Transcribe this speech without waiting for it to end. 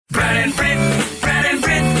and Brit. Brad and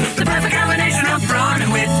Brit, the perfect combination of brawn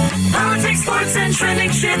and wit. Politics, sports, and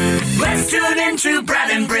trending shit. Let's tune into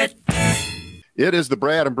Brad and Brit. It is the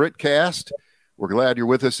Brad and Brit cast. We're glad you're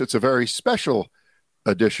with us. It's a very special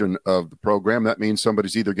edition of the program. That means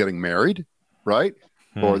somebody's either getting married, right?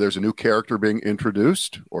 Or there's a new character being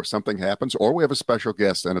introduced, or something happens, or we have a special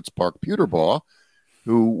guest, and it's Parke Puterbaugh,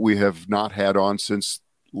 who we have not had on since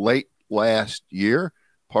late last year.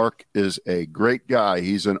 Parke is a great guy.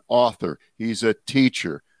 He's an author. He's a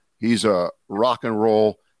teacher. He's a rock and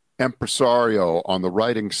roll impresario on the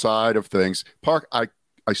writing side of things. Parke, I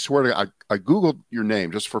swear to God, I Googled your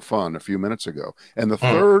name just for fun a few minutes ago, and the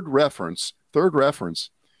third reference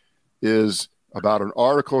is about an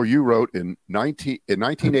article you wrote in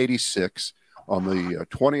 1986 on the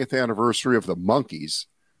 20th anniversary of the Monkees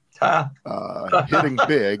hitting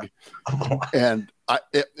big, and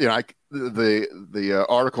the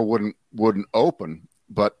article wouldn't open,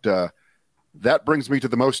 but that brings me to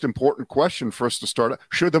the most important question for us to start.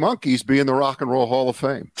 Should the Monkees be in the Rock and Roll Hall of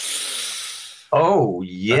Fame? Oh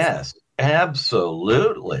yes,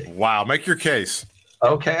 absolutely. Wow, make your case.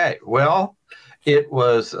 Okay, well, it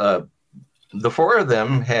was. The four of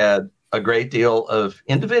them had a great deal of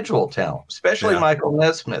individual talent, especially Michael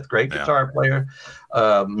Nesmith, great guitar player.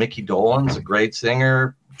 Mickey Dolenz, a great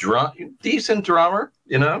singer, decent drummer,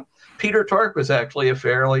 you know. Peter Tork was actually a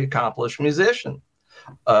fairly accomplished musician.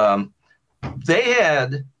 They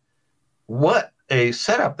had what a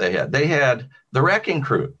setup they had. They had the Wrecking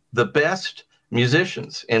Crew, the best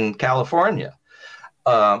musicians in California.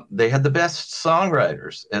 They had the best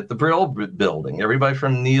songwriters at the Brill Building, everybody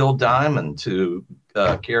from Neil Diamond to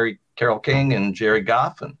Carole King and Jerry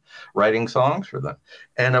Goffin writing songs for them.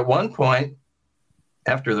 And at one point,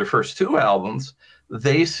 after their first two albums,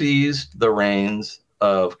 they seized the reins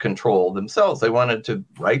of control themselves. They wanted to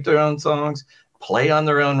write their own songs, play on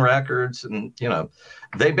their own records, and, you know,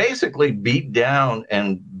 they basically beat down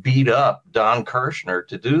and beat up Don Kirshner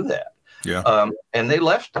to do that. Yeah. And they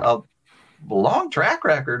left a long track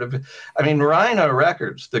record of, I mean, Rhino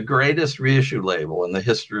Records, the greatest reissue label in the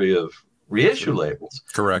history of reissue labels,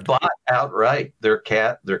 correct, bought outright their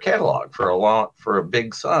catalog for a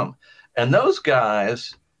big sum. And those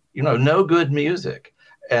guys, you know good music.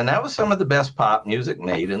 And that was some of the best pop music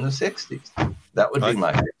made in the 60s. That would be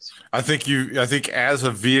my case. I think as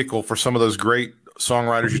a vehicle for some of those great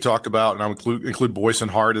songwriters you talked about, and I would include Boyce and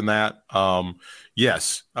Hart in that.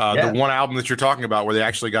 Yes. The one album that you're talking about where they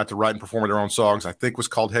actually got to write and perform their own songs, I think was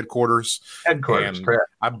called Headquarters. Headquarters, correct.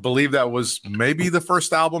 I believe that was maybe the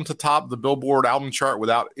first album to top the Billboard album chart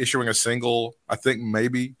without issuing a single. I think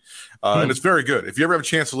maybe. And it's very good. If you ever have a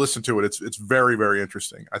chance to listen to it, it's very, very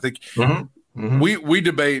interesting. I think we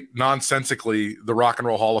debate nonsensically the Rock and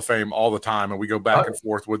Roll Hall of Fame all the time, and we go back and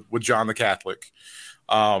forth with John the Catholic.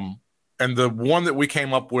 And the one that we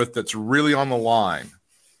came up with that's really on the line,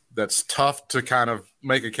 that's tough to kind of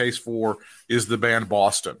make a case for, is the band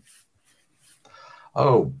Boston.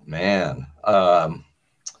 Oh, man.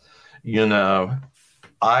 You know,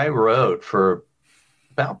 I wrote for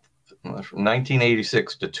about from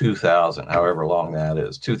 1986 to 2000, however long that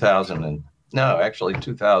is,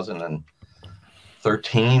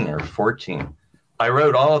 2013 or 14. I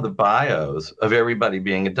wrote all of the bios of everybody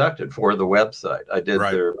being inducted for the website. I did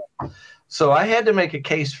so I had to make a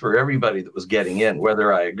case for everybody that was getting in,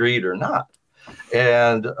 whether I agreed or not.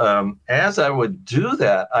 And as I would do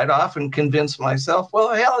that, I'd often convince myself,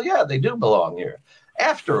 well, hell yeah, they do belong here.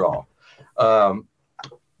 After all,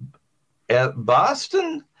 at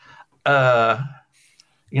Boston,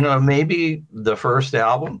 you know, maybe the first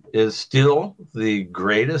album is still the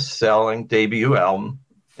greatest selling debut album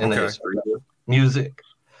in the history of music.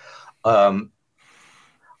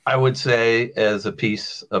 I would say as a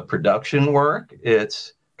piece of production work,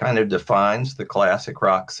 it's kind of defines the classic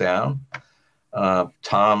rock sound.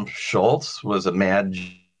 Tom Schultz was a mad.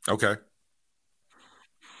 Okay.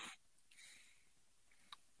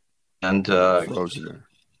 And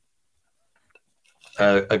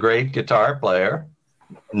a great guitar player,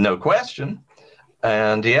 no question.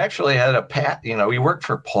 And he actually had a he worked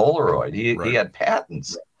for Polaroid. He had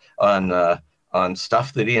patents on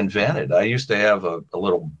stuff that he invented. I used to have a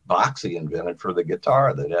little box he invented for the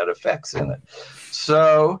guitar that had effects in it.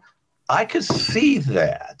 So I could see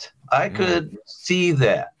that.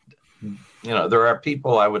 You know, there are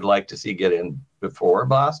people I would like to see get in before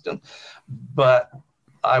Boston, but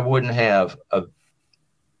I wouldn't have a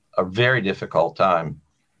very difficult time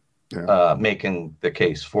making the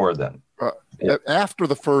case for them. After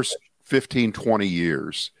the first 15, 20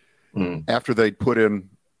 years, after they'd put in,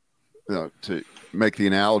 to make the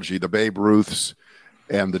analogy, the Babe Ruths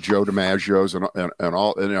and the Joe DiMaggios and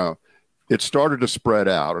all, it started to spread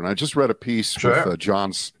out. And I just read a piece with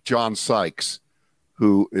John Sykes,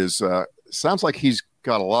 who is sounds like he's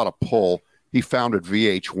got a lot of pull. He founded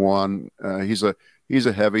VH1. He's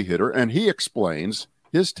a heavy hitter, and he explains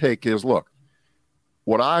his take is, look,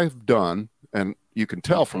 what I've done, and you can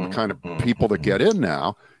tell from the kind of people that get in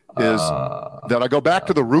now, is that I go back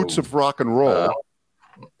to the roots of rock and roll,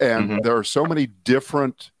 and there are so many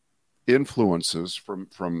different influences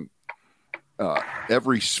from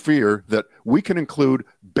every sphere that we can include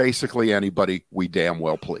basically anybody we damn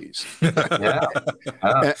well please.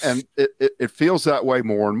 And it feels that way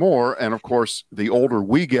more and more. And of course, the older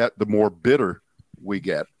we get, the more bitter we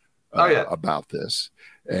get about this.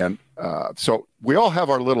 And so we all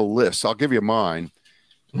have our little lists. I'll give you mine.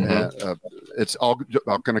 I'm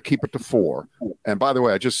going to keep it to 4. And by the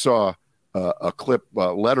way, I just saw a clip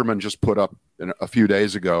Letterman just put up a few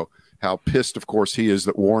days ago, how pissed, of course, he is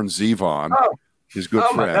that Warren Zevon, his good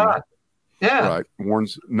friend, my God. Right,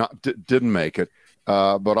 Warren's didn't make it.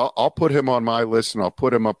 But I'll put him on my list, and I'll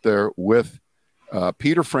put him up there with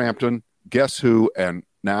Peter Frampton, Guess Who, and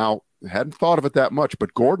now hadn't thought of it that much,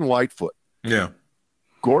 but Gordon Lightfoot. Yeah,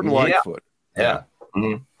 Gordon Lightfoot. Yeah.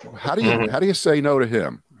 How do you say no to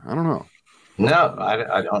him? I don't know. No,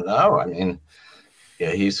 I don't know. I mean,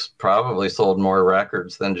 yeah, he's probably sold more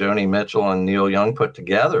records than Joni Mitchell and Neil Young put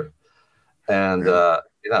together. And,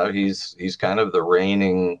 he's kind of the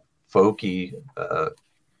reigning folky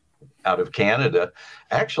out of Canada.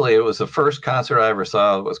 Actually, it was the first concert I ever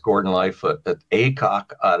saw was Gordon Lightfoot at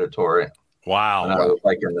Aycock Auditorium. Wow. And I was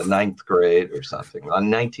like in the 9th grade or something, on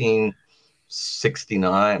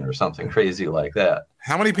 1969 or something crazy like that.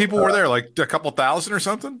 How many people were there? Like a couple thousand or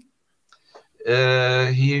something?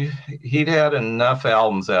 He'd had enough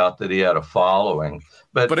albums out that he had a following.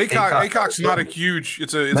 But Aycock's not a huge.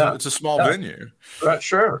 It's a small venue.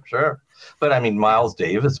 Sure. But I mean, Miles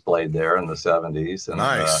Davis played there in the 70s. And,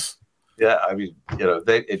 nice.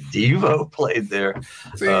 Devo played there.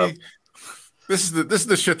 See, this is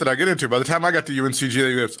the shit that I get into. By the time I got to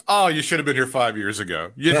UNCG, you should have been here 5 years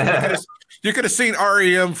ago. You could have seen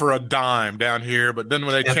REM for a dime down here, but then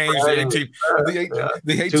when they changed the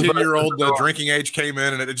 18-year-old drinking age came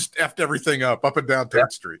in, and it just effed everything up and down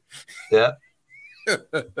 10th Street. Yeah.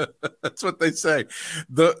 That's what they say.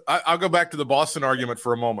 I'll go back to the Boston argument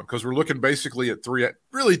for a moment, because we're looking basically at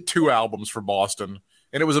 2 albums for Boston,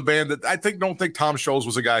 and it was a band that don't think Tom Scholz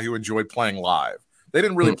was a guy who enjoyed playing live. They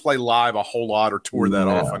didn't really play live a whole lot or tour that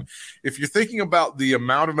often. If you're thinking about the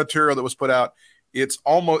amount of material that was put out, it's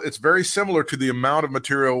very similar to the amount of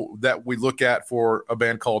material that we look at for a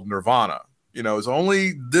band called Nirvana. It's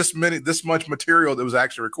only this much material that was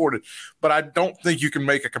actually recorded, but I don't think you can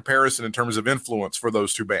make a comparison in terms of influence for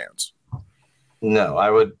those 2 bands. No, I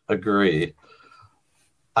would agree.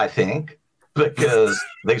 I think because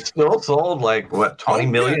they still sold 20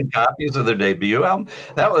 million copies of their debut album.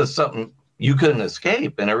 That was something you couldn't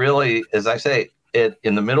escape. And it really, as I say,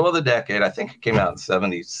 in the middle of the decade, I think it came out in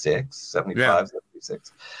 76, 75,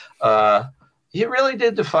 76. He really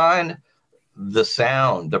did define the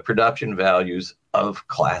sound, the production values of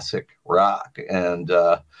classic rock. And,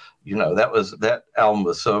 that album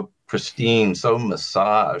was so pristine, so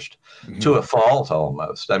massaged to a fault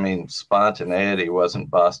almost. I mean, spontaneity wasn't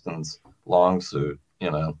Boston's long suit,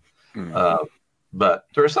 but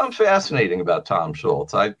there's something fascinating about Tom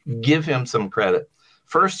Scholz. I give him some credit.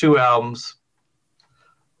 First 2 albums,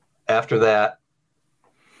 after that,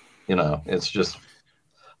 it's just,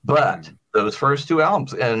 but those first 2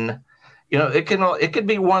 albums, and it could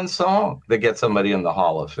be one song that gets somebody in the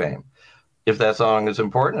Hall of Fame, if that song is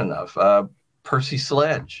important enough. Percy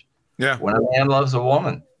Sledge, When a Man Loves a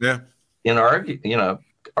Woman,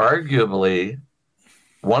 arguably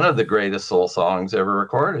one of the greatest soul songs ever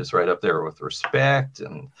recorded. Is right up there with Respect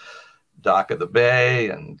and Dock of the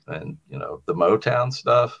Bay and the Motown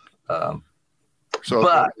stuff. So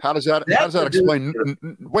how does that explain?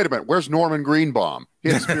 Wait a minute. Where's Norman Greenbaum? He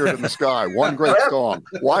had Spirit in the Sky, one great song.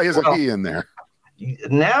 Why isn't he in there?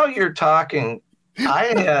 Now you're talking. I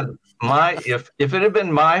had if it had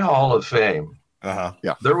been my Hall of Fame,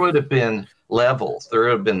 there would have been levels. There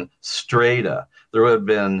would have been strata. There would have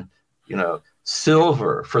been,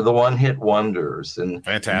 silver for the one-hit wonders, and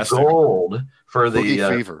fantastic gold for the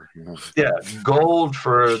fever. Gold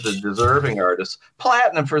for the deserving artists,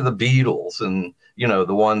 platinum for the Beatles, and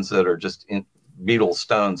the ones that are just in Beatles,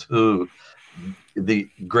 Stones, Who, the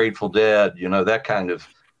Grateful Dead, that kind of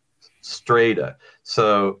strata.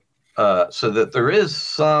 So that there is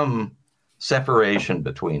some separation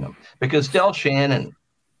between them, because Del Shannon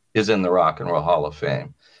is in the Rock and Roll Hall of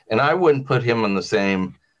Fame, and I wouldn't put him on the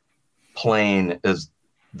same plane as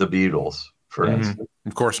the Beatles, for instance.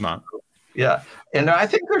 Of course not. Yeah. And I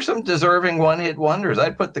think there's some deserving one-hit wonders.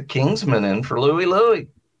 I'd put the Kingsmen in for Louie Louie.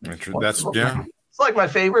 That's yeah. It's like my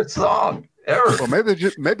favorite song ever. Well, maybe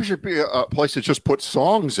it should be a place to just put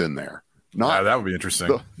songs in there. That would be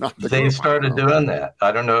interesting. They started doing that.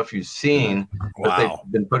 I don't know if you've seen, but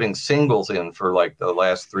they've been putting singles in for like the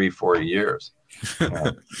last 3-4 years.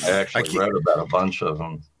 I actually wrote about a bunch of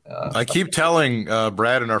them. I keep telling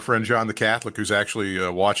Brad and our friend John the Catholic, who's actually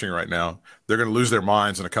watching right now, they're going to lose their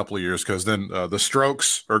minds in a couple of years because then the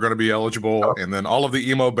Strokes are going to be eligible, and then all of the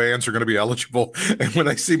emo bands are going to be eligible. And when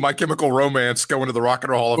they see My Chemical Romance go into the Rock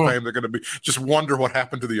and Roll Hall of Fame, they're going to just wonder what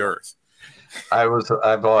happened to the earth.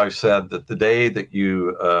 I've always said that the day that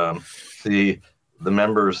you see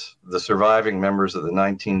the surviving members of the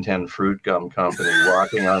 1910 Fruit Gum Company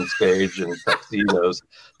walking on stage in tuxedos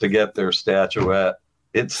to get their statuette,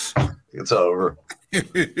 it's over.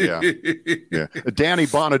 Yeah. Danny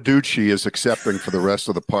Bonaducci is accepting for the rest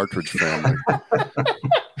of the Partridge Family.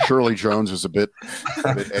 Shirley Jones is a bit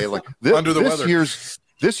ailing. Under the weather.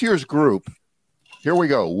 This year's group, here we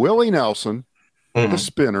go. Willie Nelson, the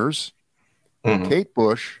Spinners, Kate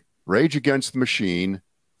Bush, Rage Against the Machine,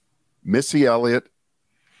 Missy Elliott,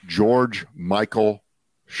 George Michael,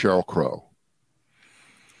 Sheryl Crow.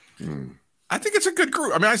 I think it's a good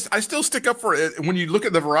group. I mean, I still stick up for it. When you look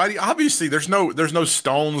at the variety, obviously there's no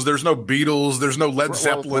Stones, there's no Beatles, there's no Led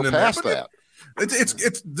Zeppelin in there.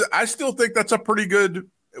 It's I still think that's a pretty good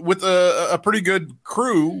with a pretty good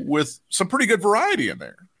crew with some pretty good variety in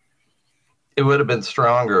there. It would have been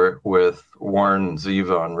stronger with Warren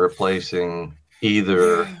Zevon replacing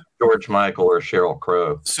either George Michael or Sheryl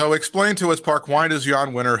Crow. So explain to us, Park, why does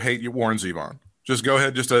Jan Winter hate Warren Zevon? Just go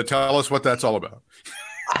ahead, tell us what that's all about.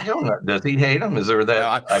 I don't know. Does he hate him? Is there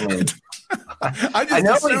that? I mean,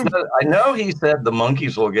 I know he said the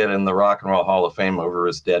Monkees will get in the Rock and Roll Hall of Fame over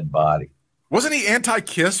his dead body. Wasn't he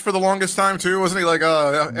anti-Kiss for the longest time too? Wasn't he like,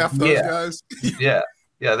 F those guys?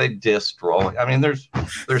 Yeah, they dissed Rolling. I mean, there's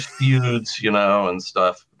feuds, and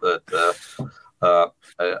stuff, but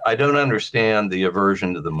I don't understand the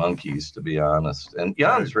aversion to the Monkees, to be honest. And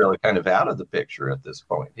Jan's really kind of out of the picture at this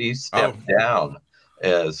point. He stepped down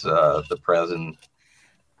as the president,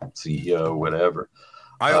 CEO, whatever.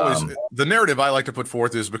 The narrative I like to put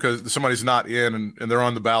forth is because somebody's not in and they're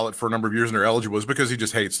on the ballot for a number of years and they're eligible is because he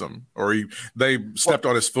just hates them or they stepped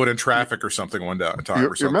on his foot in traffic or something one time.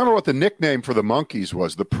 You remember what the nickname for the Monkees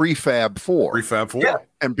was? The Prefab Four. Prefab Four. Yeah.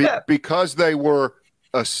 And because they were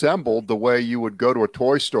assembled the way you would go to a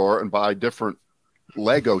toy store and buy different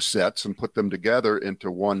Lego sets and put them together into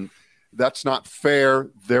one. That's not fair.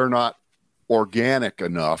 They're not organic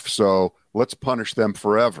enough. So let's punish them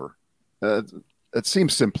forever. It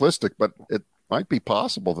seems simplistic, but it might be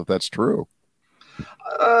possible that that's true.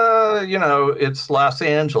 It's Los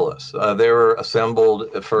Angeles. They were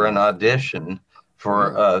assembled for an audition for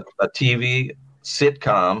a TV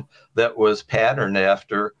sitcom that was patterned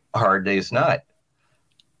after A Hard Day's Night.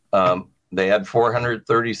 They had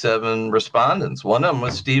 437 respondents. One of them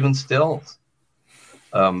was Stephen Stills.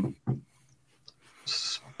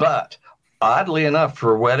 But oddly enough,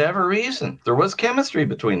 for whatever reason, there was chemistry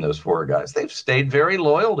between those four guys. They've stayed very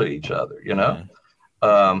loyal to each other,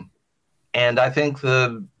 and I think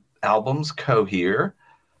the albums cohere,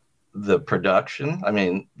 the production. I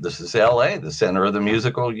mean, this is LA, the center of the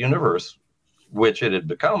musical universe, which it had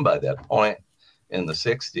become by that point in the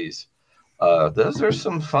 60s. Those are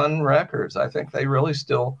some fun records. I think they really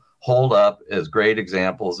still hold up as great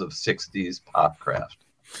examples of 60s pop craft.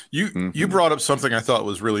 You brought up something I thought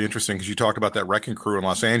was really interesting because you talked about that Wrecking Crew in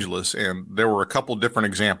Los Angeles, and there were a couple different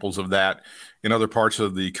examples of that in other parts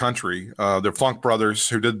of the country. The Funk Brothers,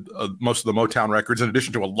 who did most of the Motown records, in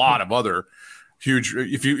addition to a lot of other huge.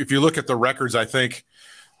 If you look at the records, I think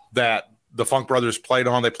that the Funk Brothers played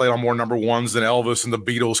on more number ones than Elvis and the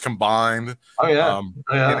Beatles combined. Oh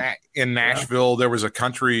yeah. In Nashville, there was a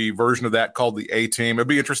country version of that called the A-Team. It'd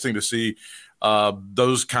be interesting to see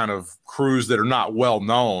those kind of crews that are not well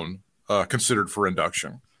known considered for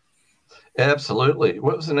induction. Absolutely.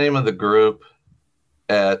 What was the name of the group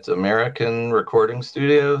at American Recording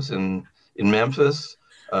Studios in Memphis?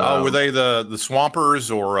 Were they the Swampers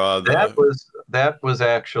or that was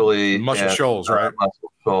actually Muscle Shoals, right?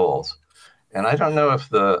 Muscle Shoals. And I don't know if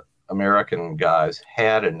the American guys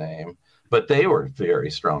had a name, but they were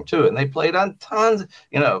very strong too. And they played on tons,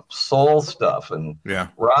 soul stuff and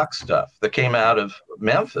rock stuff that came out of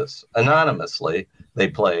Memphis anonymously. They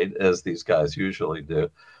played, as these guys usually do.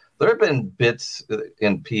 There have been bits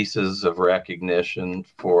and pieces of recognition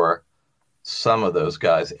for some of those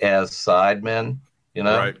guys as sidemen,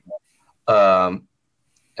 Right.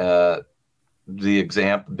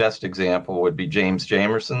 the best example would be James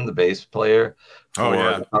Jamerson, the bass player for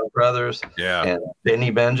the Funk Brothers. Yeah. And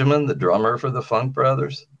Benny Benjamin, the drummer for the Funk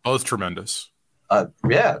Brothers. Both tremendous.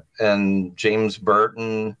 And James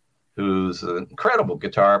Burton, who's an incredible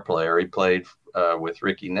guitar player. He played with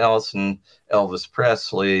Ricky Nelson, Elvis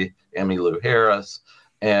Presley, Emmylou Harris,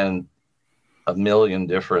 and a million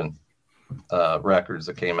different records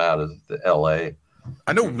that came out of the L.A.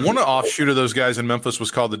 I know one offshoot of those guys in Memphis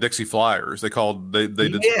was called the Dixie Flyers. They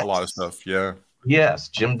did a lot of stuff. Yeah. Yes,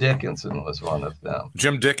 Jim Dickinson was one of them.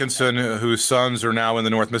 Jim Dickinson, whose sons are now in the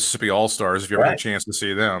North Mississippi All-Stars, if you ever had a chance to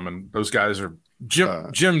see them. And those guys are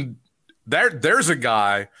Jim. There's a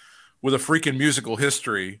guy with a freaking musical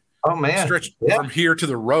history. Oh man, stretched from here to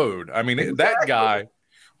the road. I mean, that guy.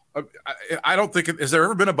 I don't think has there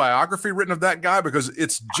ever been a biography written of that guy, because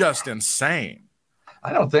it's just insane.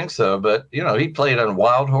 I don't think so, but he played on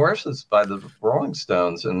Wild Horses by the Rolling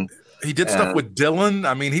Stones, and he did stuff with Dylan.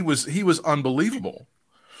 I mean, he was unbelievable.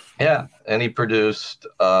 Yeah, and he produced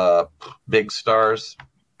Big Stars,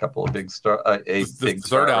 a couple of Big Stars, the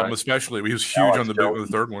third album especially. He was huge on the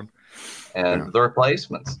third one. And The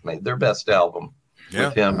Replacements made their best album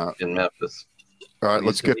with him in Memphis. All right,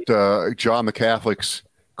 let's get John the Catholic's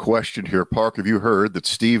question here. Park, have you heard that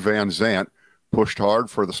Steve Van Zandt pushed hard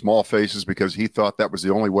for the Small Faces because he thought that was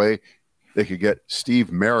the only way they could get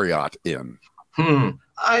Steve Marriott in?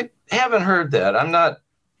 I haven't heard that. I'm not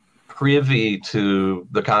privy to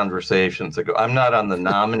the conversations that go. I'm not on the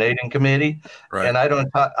nominating committee, and I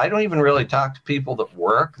don't even really talk to people that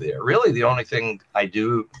work there. Really, the only thing I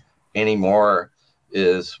do anymore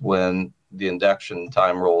is when the induction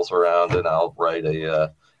time rolls around, and I'll write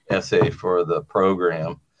a essay for the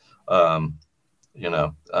program.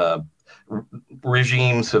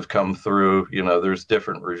 Regimes have come through. There's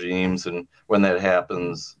different regimes, and when that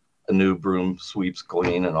happens, a new broom sweeps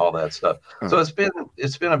clean and all that stuff. So it's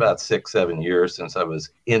been about 6-7 years since I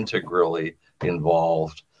was integrally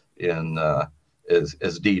involved in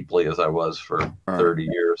as deeply as I was for 30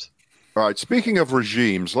 years. All right. Speaking of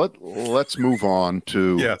regimes, let's move on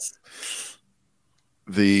to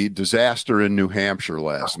the disaster in New Hampshire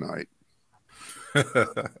last night.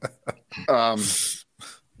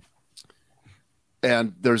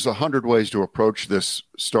 And there's 100 ways to approach this,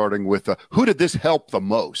 starting with who did this help the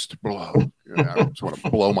most? I just want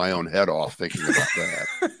to blow my own head off thinking about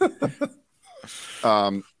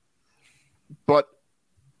that. But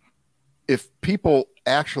if people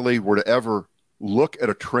actually were to ever look at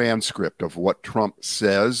a transcript of what Trump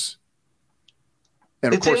says,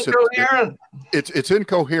 and of course incoherent. It's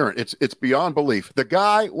incoherent. It's beyond belief. The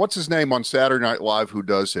guy, what's his name on Saturday Night Live, who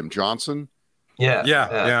does him? Johnson?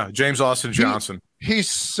 Yeah. James Austin Johnson. He's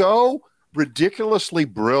so ridiculously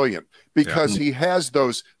brilliant because he has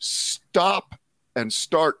those stop and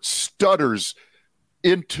start stutters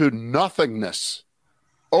into nothingness,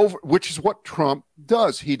 which is what Trump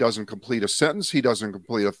does. He doesn't complete a sentence. He doesn't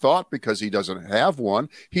complete a thought because he doesn't have one.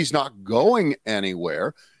 He's not going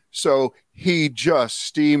anywhere. So he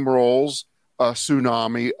just steamrolls a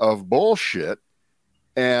tsunami of bullshit.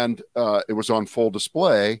 And it was on full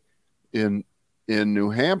display in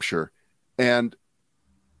New Hampshire. And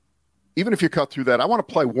even if you cut through that, I want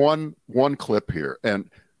to play one clip here.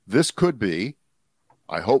 And this could be,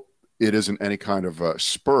 I hope it isn't any kind of a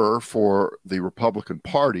spur for the Republican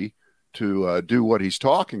Party to do what he's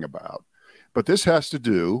talking about. But this has to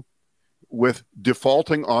do with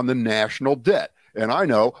defaulting on the national debt. And I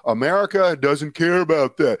know America doesn't care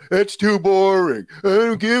about that. It's too boring. I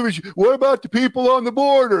don't give a shit. What about the people on the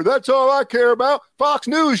border? That's all I care about. Fox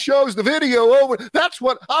News shows the video over. That's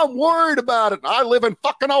what I'm worried about. It. I live in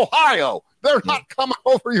fucking Ohio. They're not coming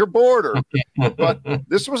over your border. But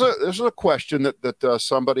this was a question that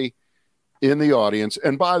somebody in the audience.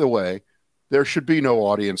 And by the way, there should be no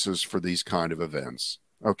audiences for these kind of events.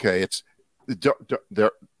 Okay,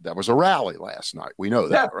 that was a rally last night. We know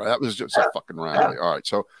that, right? That was just a fucking rally. All right.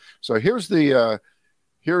 So here's here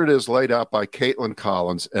it is laid out by Caitlin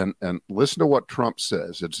Collins, and listen to what Trump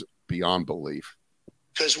says. It's beyond belief.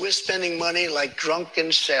 Because we're spending money like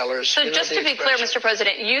drunken sailors. So just to be clear, Mr.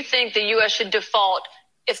 President, you think the U.S. should default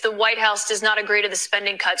if the White House does not agree to the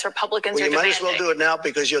spending cuts Republicans are demanding? You might as well do it now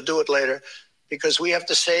because you'll do it later. Because we have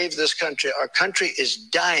to save this country. Our country is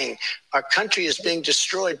dying. Our country is being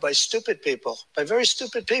destroyed by stupid people, by very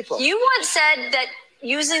stupid people. You once said that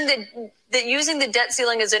using the debt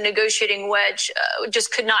ceiling as a negotiating wedge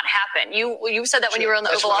just could not happen. You said that when you were in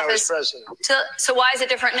the Oval Office. I was president. So why is it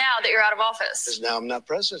different now that you're out of office? Because now I'm not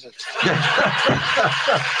president.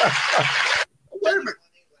 Wait a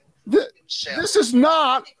minute. This is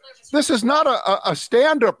not a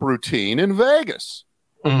stand-up routine in Vegas.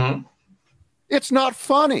 Mm-hmm. It's not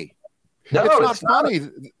funny. No, it's not funny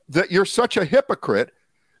that you're such a hypocrite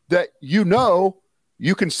that you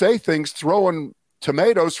can say things throwing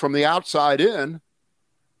tomatoes from the outside in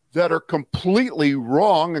that are completely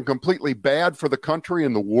wrong and completely bad for the country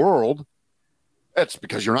and the world. That's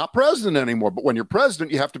because you're not president anymore. But when you're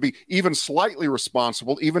president, you have to be even slightly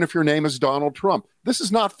responsible, even if your name is Donald Trump. This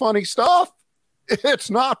is not funny stuff. It's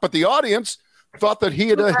not. But the audience thought that he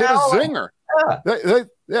had hit a zinger.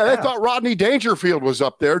 They thought Rodney Dangerfield was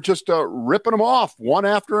up there just ripping them off one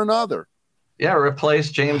after another. Yeah,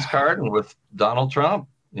 replace James Corden with Donald Trump,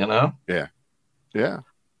 Yeah.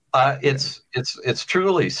 It's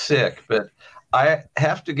truly sick, but I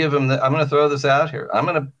have to give him I'm going to throw this out here. I'm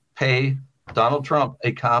going to pay Donald Trump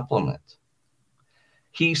a compliment.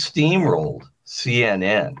 He steamrolled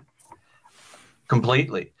CNN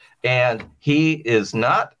completely, and he is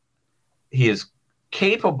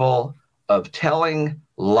capable of telling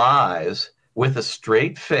lies with a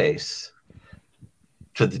straight face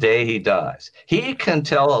to the day he dies. He can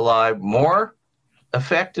tell a lie more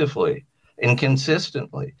effectively and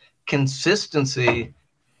consistently. Consistency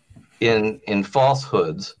in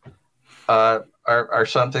falsehoods are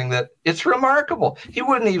something that it's remarkable. He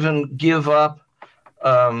wouldn't even give up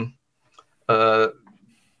a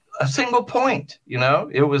single point.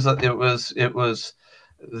 It was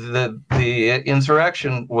the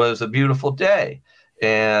insurrection was a beautiful day,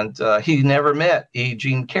 and he never met E.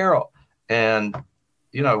 Jean Carroll, and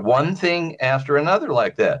one thing after another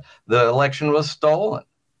like that. The election was stolen.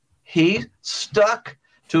 He stuck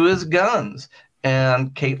to his guns,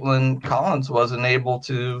 and Caitlin Collins wasn't able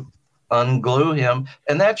to unglue him,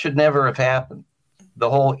 and that should never have happened. The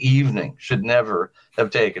whole evening should never have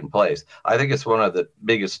taken place. I think it's one of the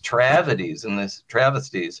biggest travesties in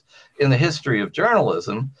the history of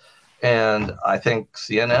journalism, and I think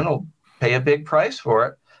CNN will pay a big price for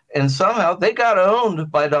it. And somehow they got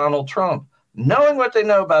owned by Donald Trump. Knowing what they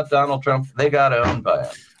know about Donald Trump, they got owned by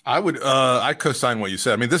him. I co-sign what you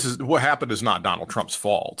said. I mean, this is what happened is not Donald Trump's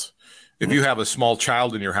fault. If you have a small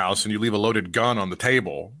child in your house and you leave a loaded gun on the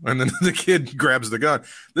table and then the kid grabs the gun,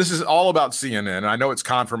 this is all about CNN. I know it's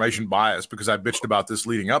confirmation bias because I bitched about this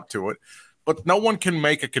leading up to it, but no one can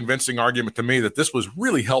make a convincing argument to me that this was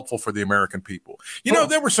really helpful for the American people.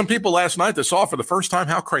 There were some people last night that saw for the first time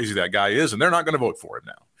how crazy that guy is, and they're not going to vote for him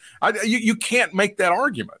now. You can't make that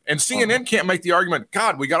argument. And CNN can't make the argument,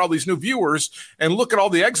 God, we got all these new viewers, and look at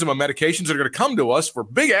all the eczema medications that are going to come to us for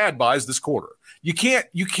big ad buys this quarter. You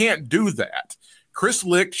can't do that. Chris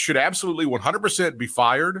Licht should absolutely 100% be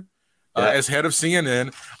fired as head of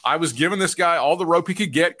CNN. I was giving this guy all the rope he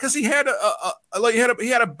could get because he had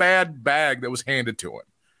a bad bag that was handed to him.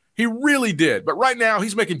 He really did. But right now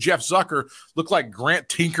he's making Jeff Zucker look like Grant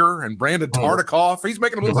Tinker and Brandon Tartikoff. He's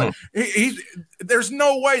making him look like there's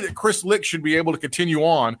no way that Chris Licht should be able to continue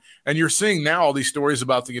on. And you're seeing now all these stories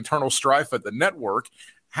about the internal strife at the network.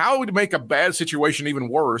 How would make a bad situation even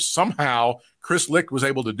worse? Somehow Chris Licht was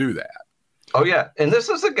able to do that. Oh, yeah. And this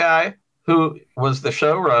is a guy who was the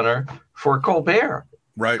showrunner for Colbert.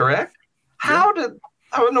 Right. Correct? How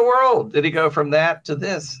in the world did he go from that to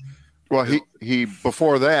this? Well, he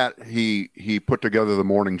before that, he put together the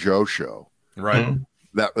Morning Joe show. Right.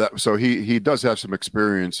 Mm-hmm. So he does have some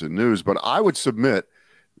experience in news, but I would submit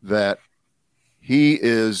that he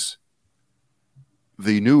is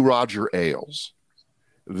the new Roger Ailes.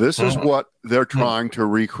 This is what they're trying to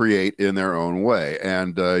recreate in their own way.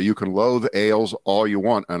 And you can loathe Ailes all you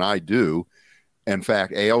want, and I do. In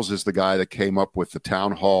fact, Ailes is the guy that came up with the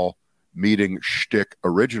town hall meeting shtick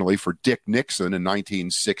originally for Dick Nixon in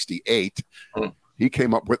 1968. He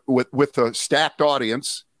came up with a stacked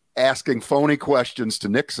audience asking phony questions to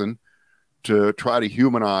Nixon to try to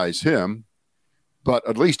humanize him. But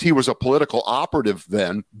at least he was a political operative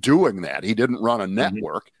then doing that. He didn't run a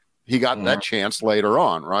network. He got that chance later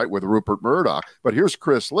on, right, with Rupert Murdoch. But here's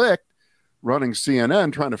Chris Licht running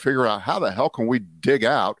CNN trying to figure out how the hell can we dig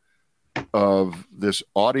out of this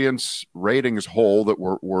audience ratings hole that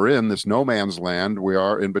we're in, this no man's land. We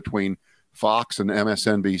are in between Fox and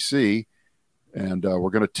MSNBC, and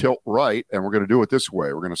we're going to tilt right, and we're going to do it this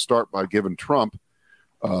way. We're going to start by giving Trump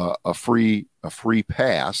a free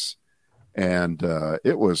pass, and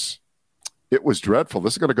it was dreadful.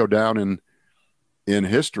 This is going to go down in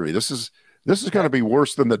history. This is going to be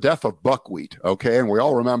worse than the death of buckwheat, okay? And we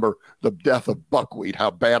all remember the death of buckwheat,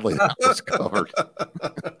 how badly that was covered.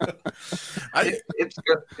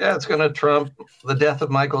 It's going to trump the death of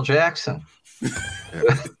Michael Jackson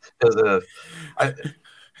as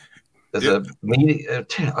a media.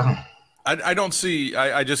 I don't see.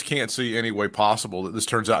 I just can't see any way possible that this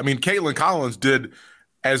turns out. I mean, Caitlin Collins did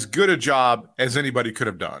as good a job as anybody could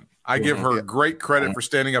have done. I give her great credit for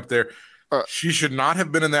standing up there. She should not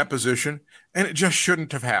have been in that position, and it just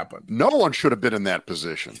shouldn't have happened. No one should have been in that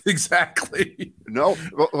position. Exactly. No.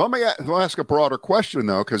 Well, let me ask a broader question,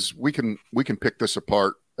 though, because we can pick this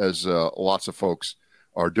apart as lots of folks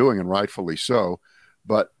are doing, and rightfully so.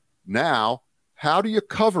 But now, how do you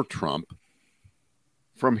cover Trump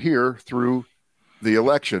from here through the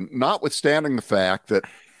election, notwithstanding the fact that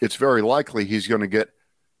it's very likely he's going to get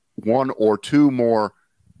one or two more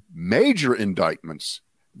major indictments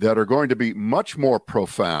that are going to be much more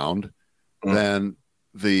profound than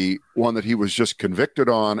the one that he was just convicted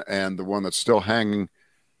on and the one that's still hanging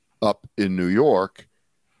up in New York,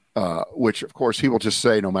 which of course he will just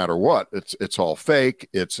say no matter what, it's all fake,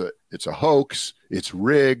 it's a hoax, it's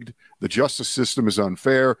rigged, the justice system is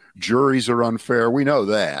unfair, juries are unfair, we know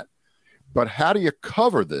that. But how do you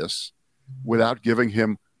cover this without giving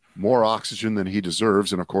him more oxygen than he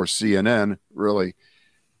deserves? And of course CNN really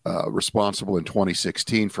responsible in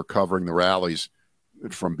 2016 for covering the rallies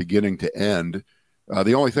from beginning to end.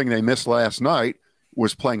 The only thing they missed last night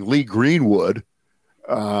was playing Lee Greenwood,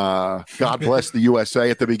 God Bless the USA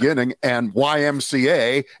at the beginning, and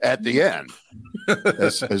YMCA at the end.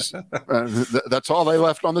 That's all they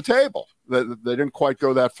left on the table. They didn't quite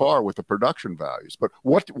go that far with the production values. But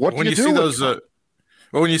what when do you do see with those?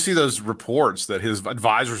 Well, when you see those reports that his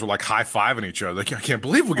advisors were like high-fiving each other, like, I can't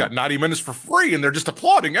believe we got 90 minutes for free, and they're just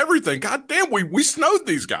applauding everything. God damn, we snowed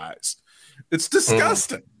these guys. It's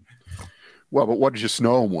disgusting. Well, but what did you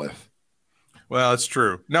snow them with? Well, it's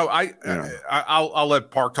true. No, I'll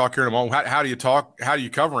let Parke talk here in a moment. How do you talk? How do you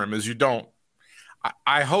cover him? Is you don't.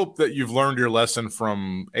 I hope that you've learned your lesson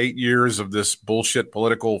from 8 years of this bullshit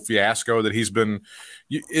political fiasco that he's been.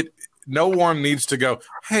 No one needs to go,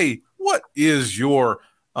 hey, what is your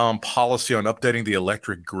policy on updating the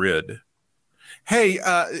electric grid? Hey,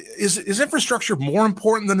 is infrastructure more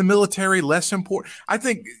important than the military? Less important? I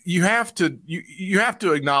think you have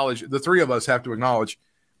to acknowledge. The three of us have to acknowledge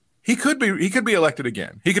he could be elected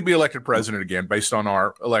again. He could be elected president again based on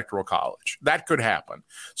our electoral college. That could happen.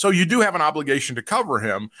 So you do have an obligation to cover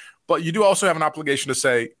him, but you do also have an obligation to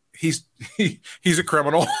say he's a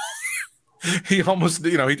criminal. He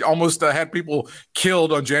almost had people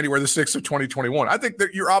killed on January the 6th of 2021. I think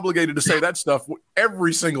that you're obligated to say that stuff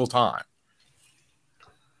every single time.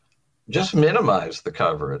 Just minimize the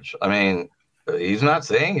coverage. I mean, he's not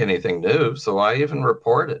saying anything new, so why even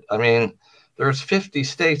report it? I mean, there's 50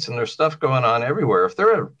 states and there's stuff going on everywhere. If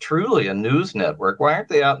they're truly a news network, why aren't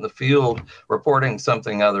they out in the field reporting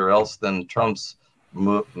something other else than Trump's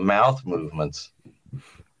mouth movements?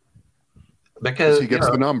 Because he gets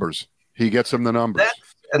the numbers. He gets them the numbers.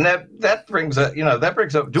 That brings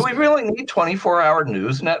up, do we really need 24-hour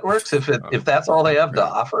news networks if that's all they have to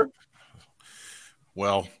offer?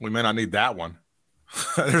 Well, we may not need that one.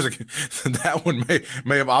 That one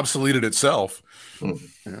may have obsoleted itself.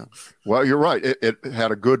 Yeah. Well, you're right. It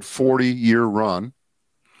had a good 40-year run,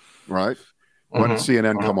 right? When did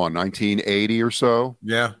CNN come on? 1980 or so?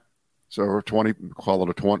 Yeah. So call it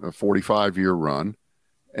a 45-year run.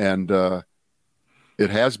 And it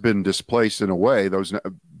has been displaced in a way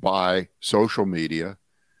by social media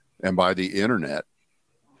and by the internet.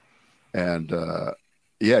 And I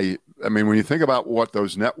mean, when you think about what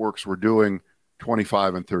those networks were doing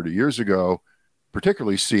 25 and 30 years ago,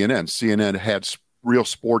 particularly CNN had real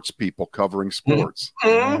sports people covering sports.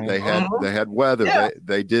 They had weather. Yeah.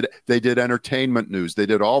 They did entertainment news. They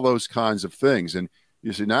did all those kinds of things. And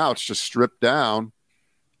you see now it's just stripped down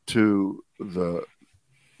to the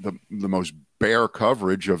most bare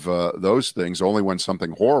coverage of those things only when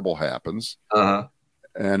something horrible happens.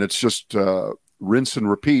 And it's just rinse and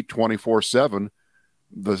repeat 24/7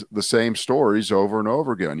 the same stories over and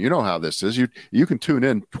over again. You know how this is. You can tune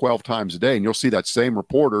in 12 times a day and you'll see that same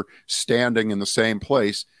reporter standing in the same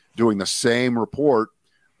place doing the same report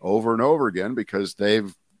over and over again because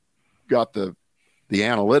they've got the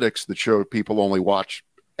analytics that show people only watch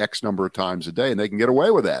X number of times a day and they can get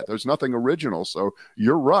away with that. There's nothing original. So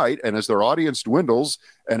you're right. And as their audience dwindles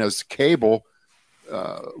and as cable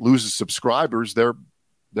loses subscribers, their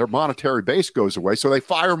monetary base goes away. So they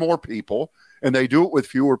fire more people. And they do it with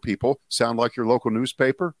fewer people. Sound like your local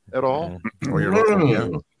newspaper at all? Or your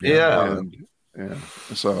local, yeah.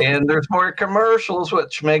 And there's more commercials,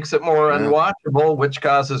 which makes it more unwatchable, which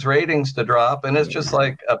causes ratings to drop. And it's just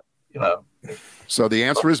like, So the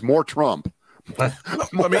answer is more Trump.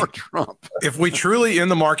 More Trump. If we truly in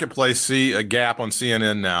the marketplace see a gap on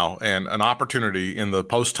CNN now and an opportunity in the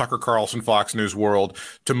post-Tucker Carlson Fox News world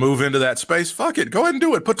to move into that space, fuck it. Go ahead and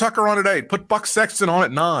do it. Put Tucker on at 8. Put Buck Sexton on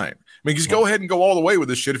at 9. mean, just go ahead and go all the way with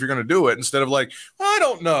this shit if you're going to do it, instead of like, well, I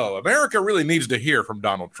don't know. America really needs to hear from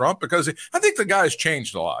Donald Trump because I think the guy's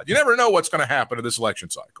changed a lot. You never know what's going to happen in this election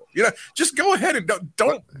cycle. Just go ahead and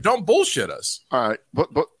don't bullshit us. All right, but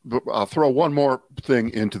I'll throw one more thing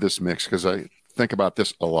into this mix because I think about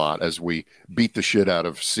this a lot as we beat the shit out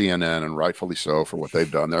of CNN, and rightfully so for what they've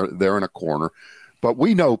done. They're in a corner, but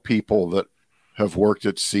we know people that have worked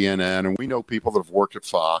at CNN, and we know people that have worked at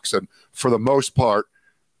Fox, and for the most part,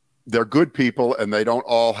 they're good people, and they don't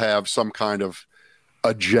all have some kind of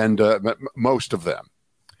agenda, most of them.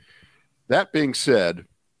 That being said,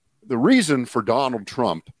 the reason for Donald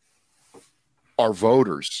Trump are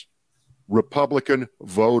voters, Republican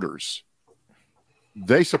voters.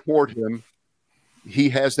 They support him. He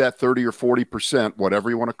has that 30 or 40%,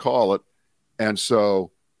 whatever you want to call it, and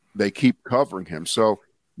so they keep covering him. So,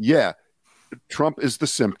 yeah, Trump is the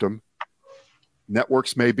symptom.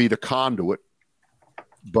 Networks may be the conduit,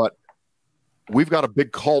 but we've got a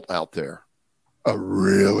big cult out there, a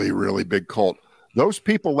really, really big cult. Those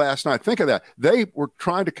people last night, think of that. They were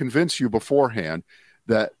trying to convince you beforehand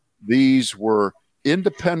that these were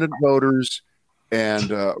independent voters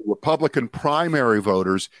and Republican primary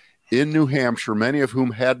voters in New Hampshire, many of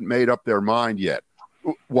whom hadn't made up their mind yet.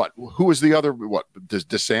 What? Who was the other? What?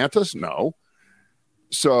 DeSantis? No.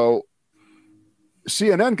 So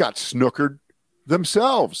CNN got snookered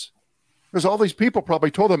themselves because all these people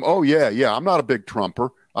probably told them, "Oh yeah, I'm not a big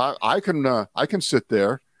Trumper. I can sit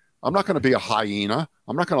there. I'm not going to be a hyena.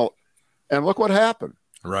 I'm not going to." And look what happened.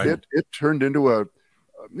 Right. It turned into a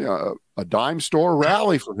dime store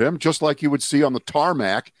rally for him, just like you would see on the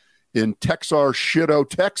tarmac in Texarkana,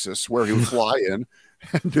 Texas, where he would fly in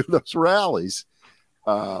and do those rallies.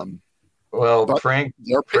 Frank,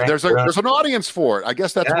 there's an audience for it. I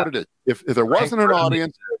guess that's what it is. If there wasn't an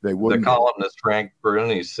audience, they wouldn't. The columnist Frank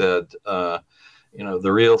Bruni said, the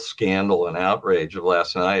real scandal and outrage of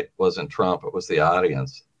last night wasn't Trump; it was the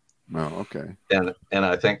audience. Oh, okay. And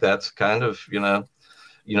I think that's kind of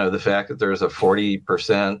the fact that there's a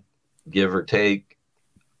 40% give or take.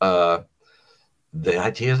 The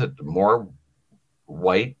idea that more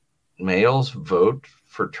white males vote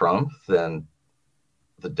for Trump than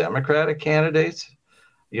the Democratic candidates,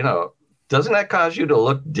 doesn't that cause you to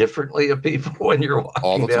look differently at people when you're walking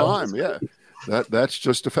all the down time? Yeah, that's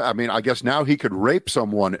just a fact. I mean, I guess now he could rape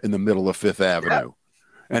someone in the middle of Fifth Avenue,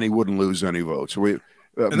 and he wouldn't lose any votes.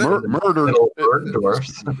 Murder.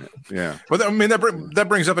 Yeah. Well, I mean, that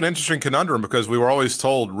brings up an interesting conundrum because we were always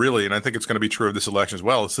told, really, and I think it's going to be true of this election as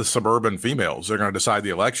well, it's the suburban females. They're going to decide the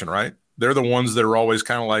election, right? They're the ones that are always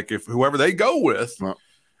kind of like, if whoever they go with. Well,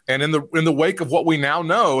 and in the wake of what we now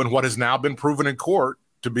know and what has now been proven in court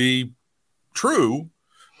to be true,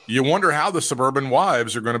 you wonder how the suburban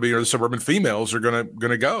wives are going to be, or the suburban females are going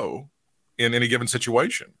to go in any given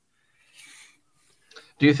situation.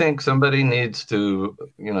 Do you think somebody needs to,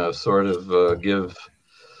 sort of give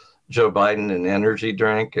Joe Biden an energy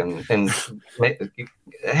drink and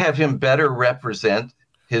have him better represent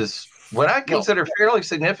his what I consider fairly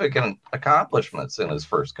significant accomplishments in his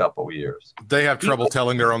first couple of years? They have trouble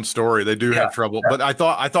telling their own story. They do have trouble. But I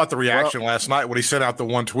thought the reaction last night when he sent out the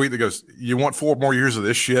one tweet that goes, "You want 4 more years of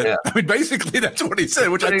this shit?" Yeah. I mean, basically that's what he said,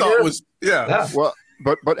 which I thought was Well,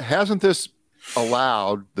 but hasn't this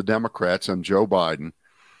allowed the Democrats and Joe Biden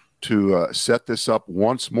to set this up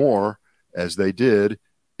once more as they did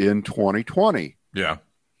in 2020? Yeah.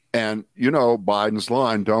 And Biden's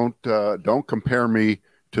line, don't compare me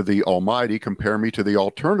to the almighty, compare me to the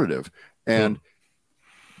alternative. And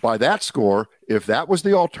by that score, if that was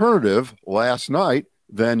the alternative last night,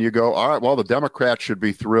 then you go, all right, well, the Democrats should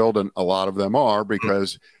be thrilled, and a lot of them are,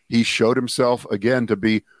 because he showed himself again to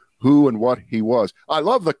be who and what he was. I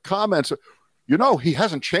love the comments. He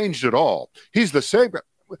hasn't changed at all. He's the same.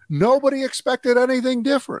 Nobody expected anything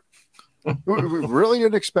different. We really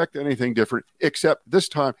didn't expect anything different, except this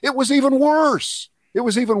time it was even worse.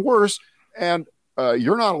 And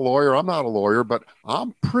you're not a lawyer. I'm not a lawyer, but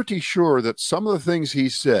I'm pretty sure that some of the things he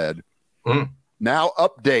said, now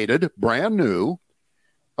updated, brand new,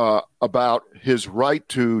 about his right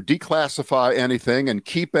to declassify anything and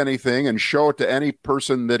keep anything and show it to any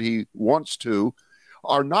person that he wants to,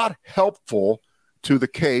 are not helpful to the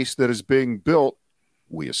case that is being built,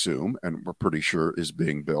 we assume, and we're pretty sure is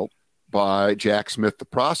being built by Jack Smith, the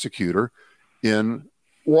prosecutor in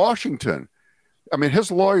Washington. I mean,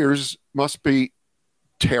 his lawyers must be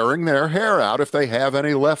tearing their hair out if they have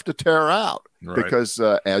any left to tear out, because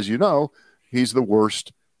as you know, he's the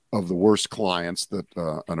worst of the worst clients that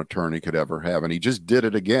an attorney could ever have. And he just did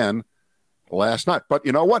it again last night. But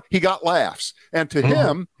you know what? He got laughs. And to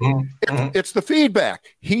him, it's the feedback.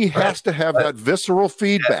 He has to have that visceral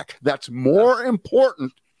feedback. That's more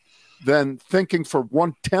important than thinking for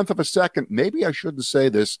 1/10 of a second, maybe I shouldn't say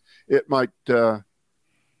this. It might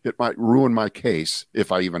ruin my case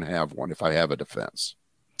if I even have one, if I have a defense.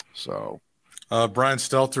 So Brian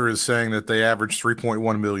Stelter is saying that they averaged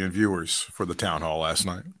 3.1 million viewers for the town hall last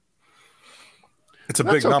night. It's a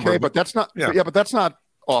big number, but that's not. Yeah, but that's not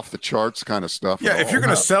off the charts kind of stuff. Yeah, if you're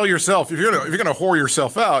going to sell yourself, if you're going to whore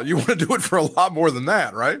yourself out, you want to do it for a lot more than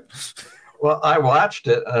that, right? Well, I watched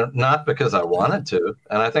it not because I wanted to,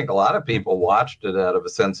 and I think a lot of people watched it out of a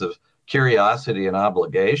sense of curiosity and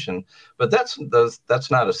obligation. But that's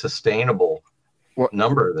not a sustainable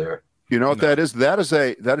number there. You know what that is? That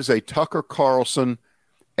is a Tucker Carlson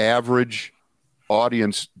average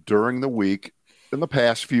audience during the week in the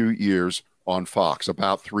past few years on Fox,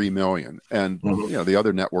 about 3 million, and the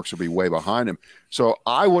other networks will be way behind him. So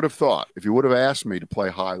I would have thought, if you would have asked me to play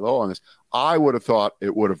high-low on this, I would have thought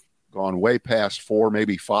it would have gone way past 4,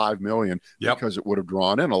 maybe 5 million, because it would have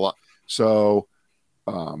drawn in a lot. So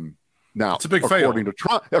now, it's a big according to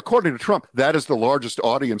Trump, that is the largest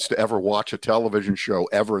audience to ever watch a television show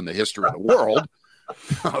ever in the history of the world.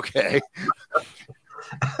 Okay.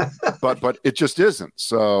 but it just isn't.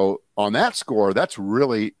 So on that score, that's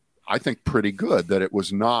really, I think, pretty good that it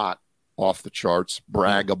was not off the charts,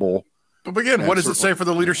 braggable. But again, what does it say for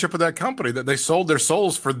the leadership of that company that they sold their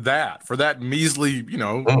souls for that measly,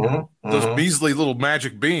 those measly little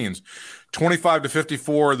magic beans? 25 to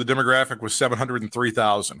 54, the demographic was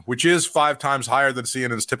 703,000, which is 5 times higher than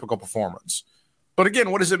CNN's typical performance. But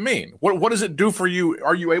again, what does it mean? What does it do for you?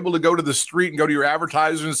 Are you able to go to the street and go to your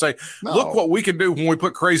advertisers and say, look what we can do when we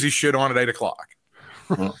put crazy shit on at 8 o'clock?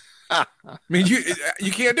 I mean,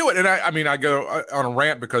 you can't do it. And I go on a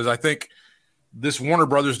rant because I think this Warner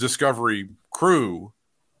Brothers Discovery crew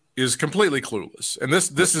is completely clueless. And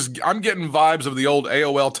this is, I'm getting vibes of the old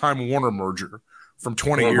AOL Time Warner merger from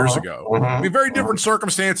 20 years ago. I mean, very different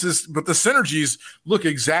circumstances, but the synergies look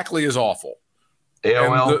exactly as awful.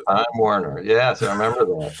 AOL Time Warner. Yes, I remember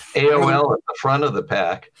that. AOL at the front of the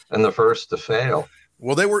pack and the first to fail.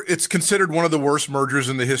 Well, it's considered one of the worst mergers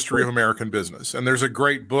in the history of American business. And there's a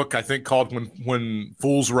great book, I think, called When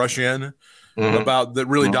Fools Rush In, about that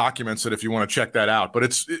really documents it if you want to check that out.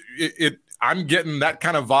 But I'm getting that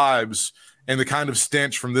kind of vibes and the kind of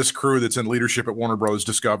stench from this crew that's in leadership at Warner Bros.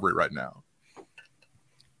 Discovery right now.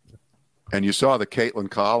 And you saw that Caitlin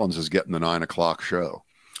Collins is getting the 9 o'clock show,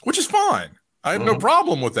 which is fine. I have no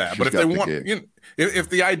problem with that. But if they want, if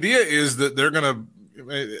the idea is that they're going to,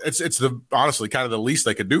 it's honestly kind of the least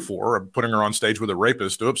they could do for her, putting her on stage with a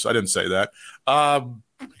rapist. Oops, I didn't say that.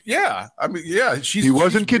 He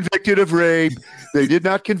wasn't convicted of rape. They did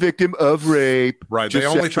not convict him of rape. Right. They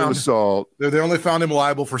only found assault. They only found him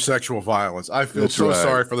liable for sexual violence. I feel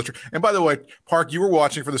sorry for the. And by the way, Park, you were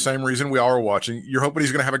watching for the same reason we all were watching. You're hoping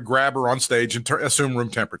he's going to have a grabber on stage and assume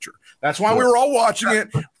room temperature. That's why we were all watching it.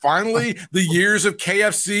 Finally, the years of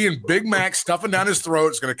KFC and Big Mac stuffing down his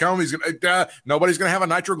throat is going to come. He's going to. Nobody's going to have a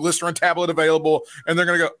nitroglycerin tablet available, and they're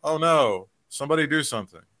going to go, "Oh no, somebody do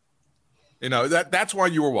something." That's why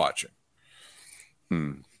you were watching.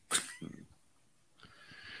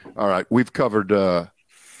 All right. We've covered a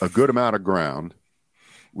good amount of ground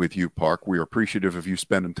with you, Park. We are appreciative of you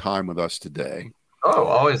spending time with us today. Oh,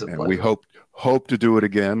 always a pleasure. And we hope to do it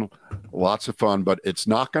again. Lots of fun, but it's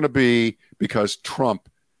not going to be because Trump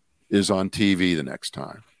is on TV the next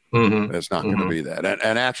time. It's not going to be that.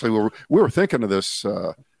 And actually, we were thinking of this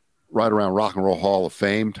right around Rock and Roll Hall of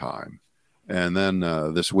Fame time. And then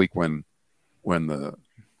this week when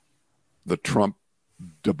the Trump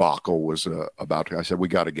debacle was about to, I said, we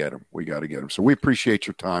got to get him. So we appreciate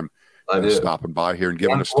your time stopping by here and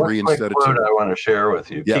giving us 3 instead of 2. I want to share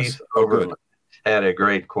with you. Yes. Keith Oberman had a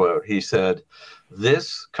great quote. He said,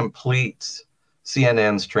 "This completes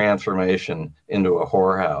CNN's transformation into a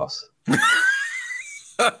whorehouse."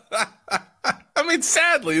 I mean,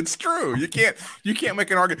 sadly, it's true. You can't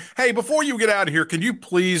make an argument. Hey, before you get out of here, can you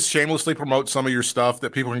please shamelessly promote some of your stuff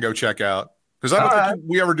that people can go check out? Because I don't think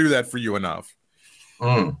we ever do that for you enough.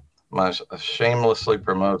 Shamelessly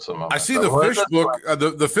promote some of them. I see the fish book.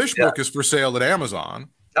 The fish book is for sale at Amazon.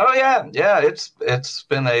 Oh yeah. It's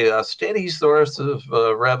been a steady source of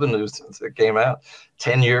revenue since it came out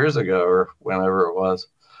 10 years ago or whenever it was.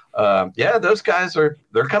 Those guys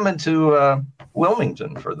they're coming to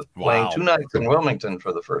Wilmington playing 2 nights in Wilmington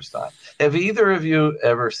for the first time. Have either of you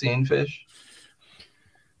ever seen Fish?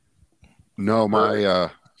 No,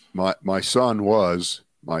 my son was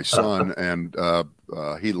and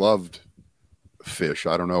he loved Fish.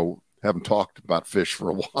 I don't know, haven't talked about Fish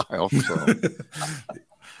for a while. So.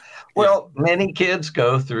 Well, many kids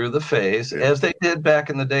go through the phase, as they did back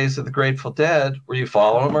in the days of the Grateful Dead, where you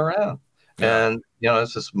follow them around. And,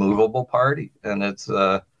 it's this movable party. And it's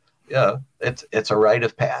a rite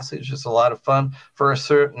of passage. It's a lot of fun for a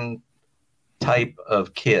certain type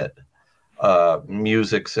of kid,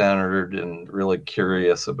 music-centered and really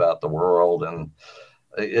curious about the world. And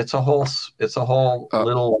it's a whole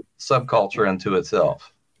little subculture into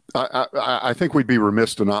itself. I think we'd be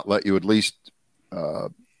remiss to not let you at least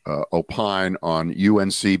opine on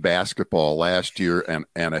UNC basketball last year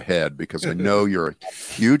and ahead, because I know you're a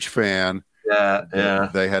huge fan. Yeah.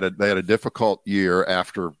 They had a difficult year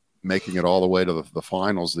after making it all the way to the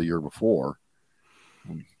finals the year before.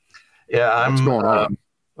 Yeah, what's going on?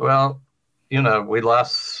 Well, we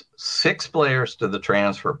lost 6 players to the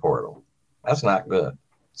transfer portal. That's not good.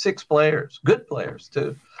 6 players, good players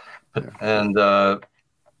too, and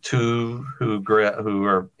 2 who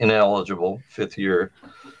are ineligible, 5th year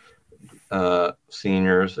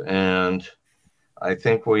seniors, and I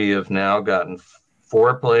think we have now gotten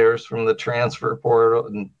 4 players from the transfer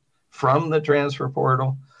portal.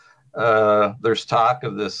 There's talk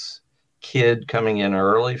of this kid coming in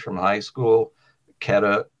early from high school.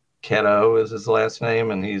 Keto is his last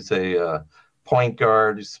name, and he's a point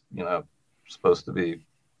guard. He's supposed to be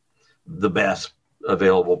the best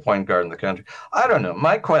available point guard in the country. I don't know.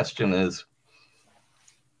 My question is,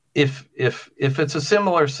 if it's a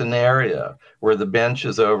similar scenario where the bench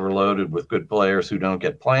is overloaded with good players who don't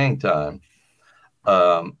get playing time,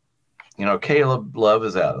 Caleb Love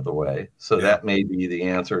is out of the way, so that may be the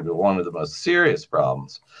answer to one of the most serious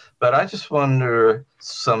problems. But I just wonder,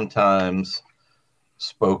 sometimes,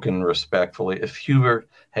 spoken respectfully, if Hubert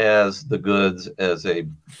has the goods as a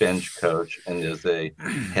bench coach and as a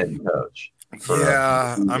head coach.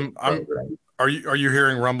 Are you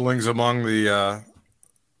hearing rumblings among the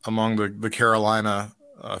Carolina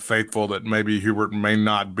faithful that maybe Hubert may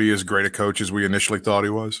not be as great a coach as we initially thought he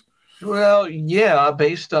was? Well, yeah,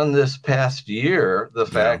 based on this past year, the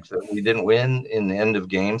fact that we didn't win in the end of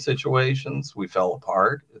game situations, we fell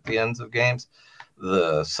apart at the ends of games.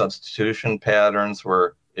 The substitution patterns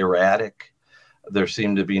were erratic. There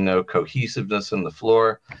seemed to be no cohesiveness in the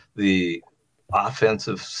floor. The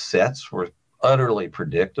offensive sets were utterly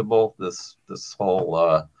predictable. This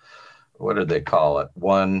whole what did they call it?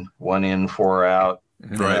 One in, 4 out.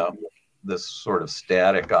 Right. This sort of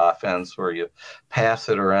static offense where you pass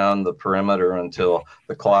it around the perimeter until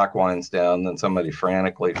the clock winds down, then somebody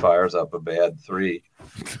frantically fires up a bad 3.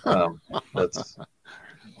 That's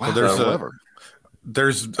Wow.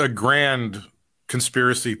 There's a grand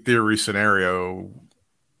conspiracy theory scenario.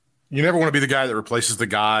 You never want to be the guy that replaces the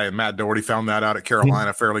guy, and Matt Doherty found that out at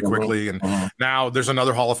Carolina fairly quickly. And now there's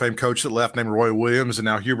another Hall of Fame coach that left named Roy Williams, and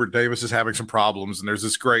now Hubert Davis is having some problems. And there's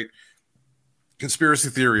this great conspiracy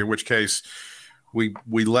theory in which case we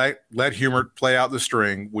let Hubert play out the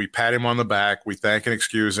string, we pat him on the back, we thank and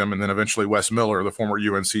excuse him, and then eventually Wes Miller, the former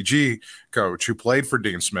UNCG coach who played for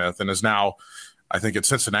Dean Smith and is now, I think, at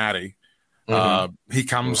Cincinnati, he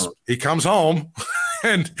comes home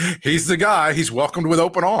and he's the guy. He's welcomed with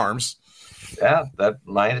open arms. Yeah, that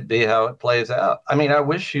might be how it plays out. I mean, I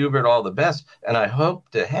wish Hubert all the best, and I hope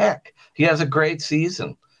to heck he has a great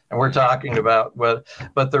season. And we're talking about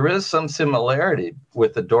but there is some similarity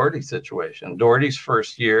with the Doherty situation. Doherty's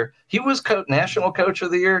first year, he was national coach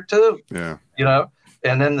of the year too. Yeah.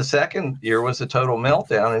 And then the second year was a total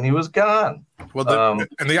meltdown, and he was gone. Well,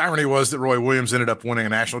 and the irony was that Roy Williams ended up winning a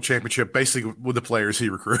national championship basically with the players he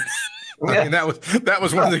recruited. I mean, that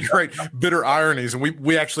was one of the great bitter ironies. And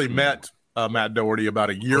we actually met Matt Doherty about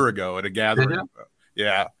a year ago at a gathering.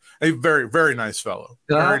 Yeah. A very, very nice fellow.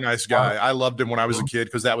 Very nice guy. I loved him when I was a kid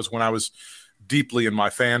because that was when I was deeply in my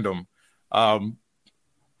fandom.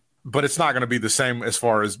 But it's not going to be the same as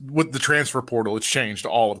far as with the transfer portal. It's changed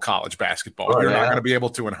all of college basketball. You're not going to be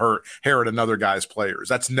able to inherit another guy's players.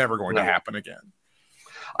 That's never going to happen again.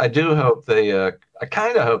 I do hope I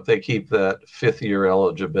kind of hope they keep that 5th year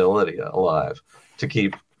eligibility alive to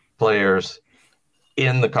keep players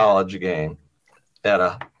in the college game at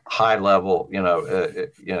a high level,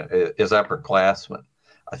 as upperclassmen.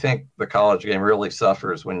 I think the college game really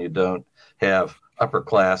suffers when you don't have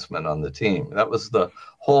upperclassmen on the team. That was the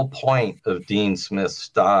whole point of Dean Smith's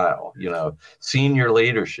style, senior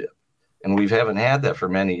leadership. And we haven't had that for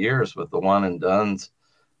many years with the one and dones.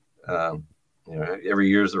 Every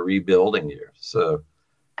year is a rebuilding year. So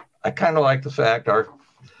I kind of like the fact our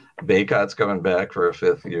Baycott's coming back for a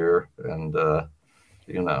 5th year, and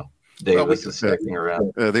Davis is sticking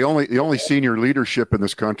around. The only senior leadership in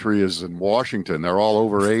this country is in Washington. They're all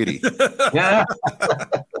over 80. Yeah.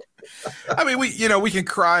 I mean, we can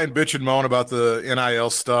cry and bitch and moan about the NIL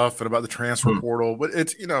stuff and about the transfer portal, but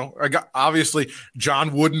it's, obviously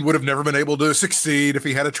John Wooden would have never been able to succeed if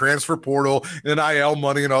he had a transfer portal, NIL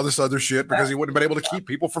money, and all this other shit because he wouldn't have been able to keep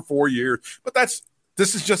people for 4 years. But this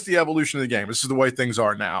is just the evolution of the game. This is the way things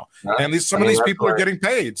are now, and some of these people are getting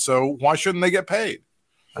paid. So why shouldn't they get paid?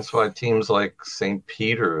 That's why teams like St.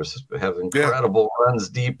 Peter's have incredible runs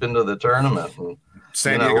deep into the tournament. And,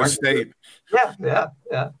 San Diego State. Yeah.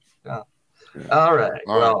 All right.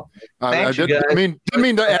 Well, I didn't mean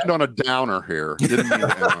to end on a downer here. Didn't mean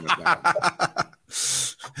to end on a downer.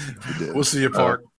 We'll see you, Park.